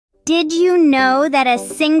Did you know that a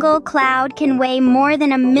single cloud can weigh more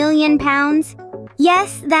than 1,000,000 pounds?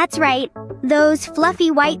 Yes, that's right. Those fluffy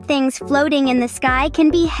white things floating in the sky can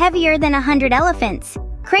be heavier than 100 elephants.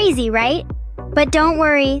 Crazy, right? But don't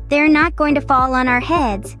worry, they're not going to fall on our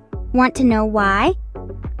heads. Want to know why?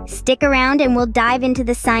 Stick around and we'll dive into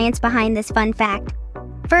the science behind this fun fact.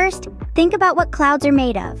 First, think about what clouds are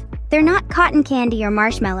made of. They're not cotton candy or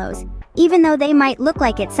marshmallows, even though they might look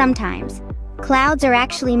like it sometimes. Clouds are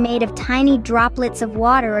actually made of tiny droplets of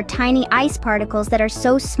water or tiny ice particles that are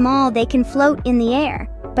so small they can float in the air.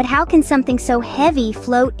 But how can something so heavy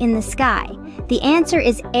float in the sky? The answer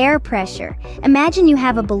is air pressure. Imagine you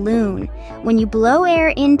have a balloon. When you blow air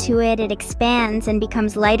into it, it expands and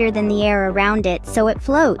becomes lighter than the air around it, so it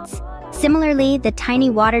floats. Similarly, the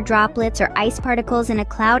tiny water droplets or ice particles in a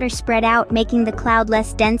cloud are spread out, making the cloud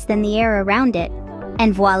less dense than the air around it.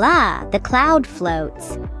 And voila, the cloud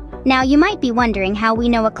floats. Now, you might be wondering how we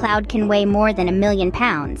know a cloud can weigh more than 1,000,000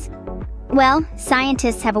 pounds. Well,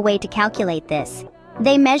 scientists have a way to calculate this.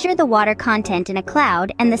 They measure the water content in a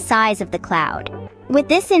cloud and the size of the cloud. With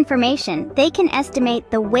this information, they can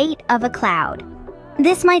estimate the weight of a cloud.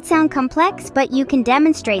 This might sound complex, but you can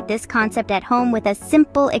demonstrate this concept at home with a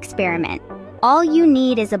simple experiment. All you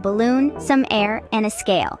need is a balloon, some air, and a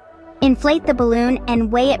scale. Inflate the balloon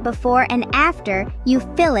and weigh it before and after you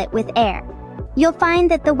fill it with air. You'll find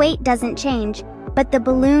that the weight doesn't change, but the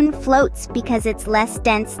balloon floats because it's less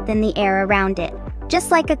dense than the air around it, just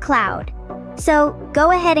like a cloud. So,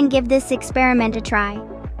 go ahead and give this experiment a try.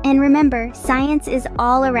 And remember, science is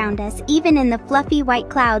all around us, even in the fluffy white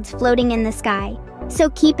clouds floating in the sky. So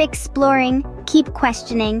keep exploring, keep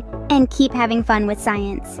questioning, and keep having fun with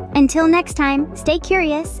science. Until next time, stay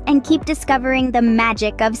curious and keep discovering the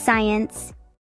magic of science.